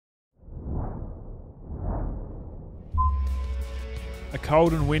A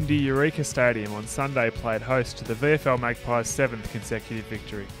cold and windy Eureka Stadium on Sunday played host to the VFL Magpies' 7th consecutive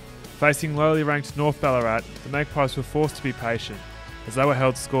victory. Facing lowly ranked North Ballarat, the Magpies were forced to be patient, as they were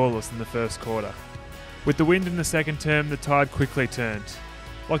held scoreless in the first quarter. With the wind in the second term, the tide quickly turned.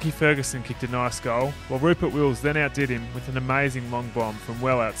 Lockie Ferguson kicked a nice goal, while Rupert Wills then outdid him with an amazing long bomb from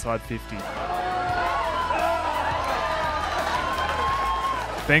well outside 50.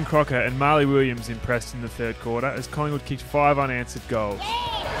 Ben Crocker and Marley Williams impressed in the third quarter as Collingwood kicked 5 unanswered goals.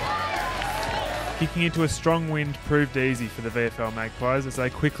 Kicking into a strong wind proved easy for the VFL Magpies as they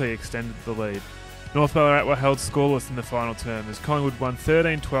quickly extended the lead. North Ballarat were held scoreless in the final term as Collingwood won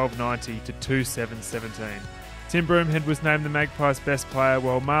 13-12-90 to 2-7-17. Tim Broomhead was named the Magpies' best player,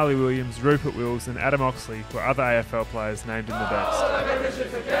 while Marley Williams, Rupert Wills and Adam Oxley were other AFL players named in the best.